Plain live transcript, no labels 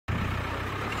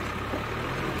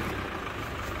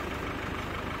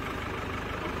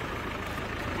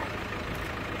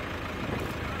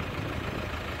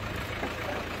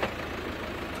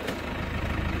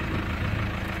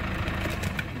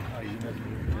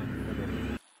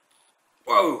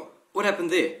Whoa! What happened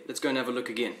there? Let's go and have a look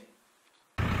again.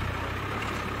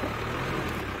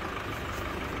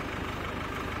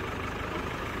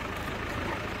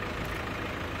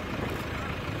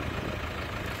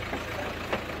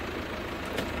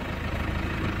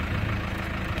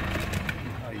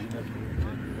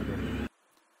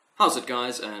 How's it,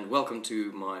 guys, and welcome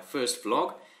to my first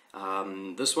vlog.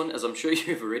 This one, as I'm sure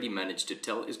you've already managed to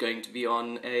tell, is going to be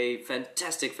on a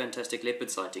fantastic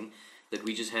leopard sighting that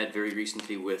we just had very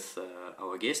recently with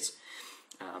our guests.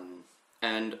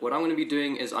 And what I'm going to be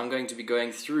doing is I'm going to be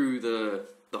going through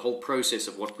the whole process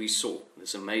of what we saw,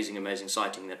 this amazing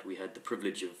sighting that we had the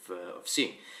privilege of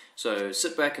seeing. So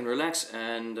sit back and relax,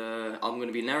 and I'm going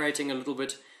to be narrating a little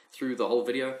bit through the whole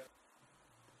video.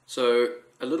 So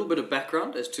a little bit of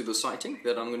background as to the sighting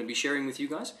that I'm going to be sharing with you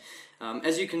guys.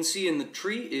 As you can see in the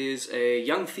tree is a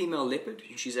young female leopard.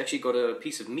 She's actually got a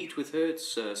piece of meat with her.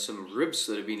 It's some ribs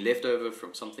that have been left over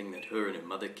from something that her and her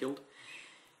mother killed.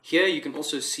 Here you can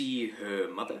also see her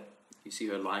mother. You see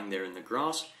her lying there in the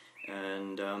grass,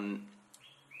 and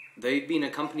they've been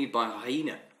accompanied by a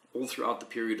hyena all throughout the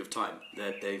period of time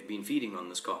that they've been feeding on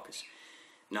this carcass.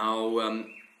 Now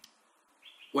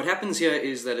what happens here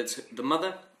is that it's the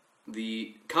mother,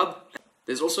 the cub.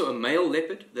 There's also a male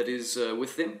leopard that is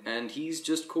with them, and he's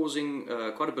just causing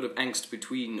quite a bit of angst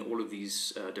between all of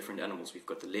these different animals. We've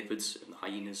got the leopards and the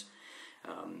hyenas.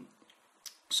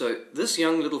 So this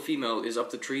young little female is up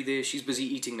the tree there. She's busy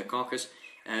eating the carcass,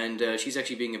 and she's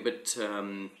actually being a bit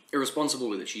irresponsible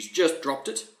with it. She's just dropped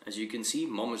it. As you can see,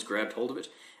 Mom has grabbed hold of it,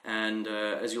 and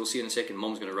as you'll see in a second,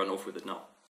 Mom's going to run off with it now.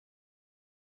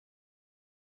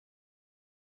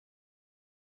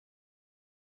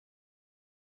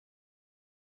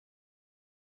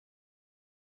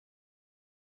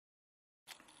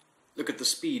 Look at the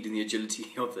speed and the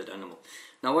agility of that animal.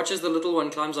 Now watch as the little one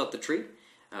climbs out the tree.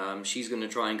 She's going to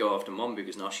try and go after Mom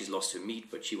because now she's lost her meat,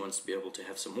 but she wants to be able to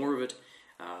have some more of it.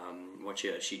 Watch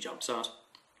here as she jumps out.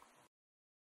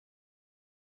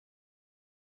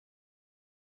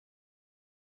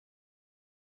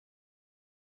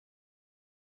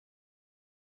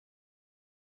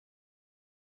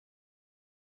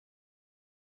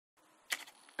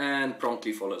 And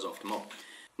promptly follows after Mom.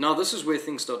 Now this is where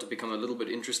things start to become a little bit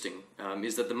interesting,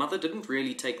 is that the mother didn't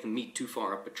really take the meat too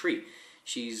far up a tree.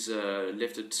 She's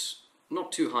left it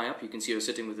not too high up. You can see her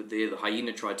sitting with it there. The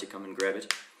hyena tried to come and grab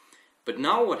it. But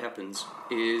now what happens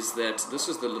is that this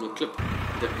is the little clip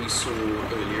that we saw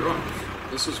earlier on.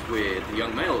 This is where the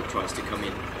young male tries to come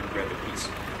in and grab a piece.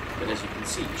 But as you can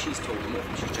see, she's told him off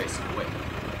and she's chasing away.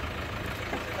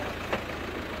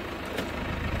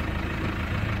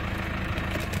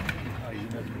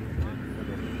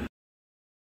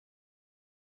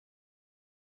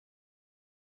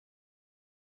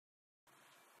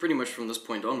 Pretty much from this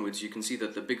point onwards, you can see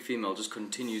that the big female just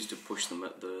continues to push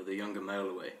the younger male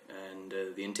away, and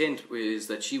the intent is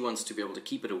that she wants to be able to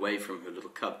keep it away from her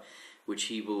little cub, which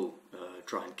he will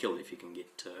try and kill if he can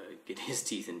get his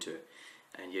teeth into her.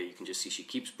 And yeah, you can just see she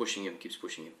keeps pushing him.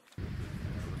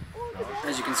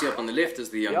 As you can see up on the left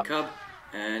is the young cub,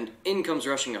 and in comes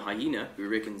rushing a hyena who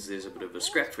reckons there's a bit of a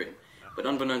scrap for him. But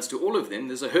unbeknownst to all of them,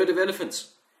 there's a herd of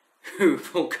elephants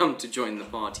who've all come to join the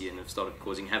party and have started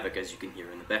causing havoc, as you can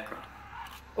hear in the background.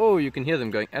 Oh, you can hear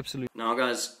them going absolutely. Now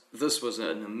guys, this was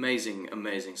an amazing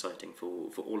sighting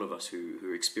for all of us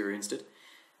who experienced it.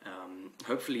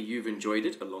 Hopefully you've enjoyed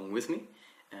it along with me,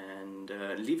 and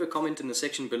leave a comment in the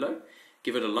section below,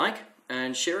 give it a like,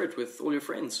 and share it with all your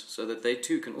friends so that they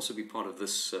too can also be part of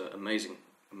this amazing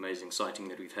sighting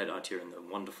that we've had out here in the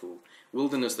wonderful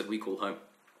wilderness that we call home.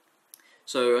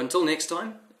 So until next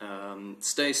time,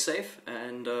 stay safe,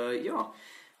 and yeah.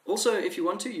 Also, if you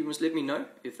want to, you must let me know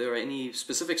if there are any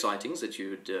specific sightings that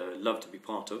you'd love to be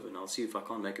part of, and I'll see if I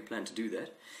can't make a plan to do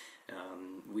that.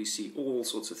 We see all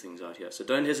sorts of things out here, so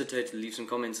don't hesitate to leave some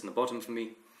comments in the bottom for me.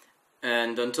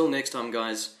 And until next time,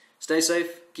 guys, stay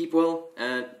safe, keep well,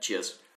 and cheers.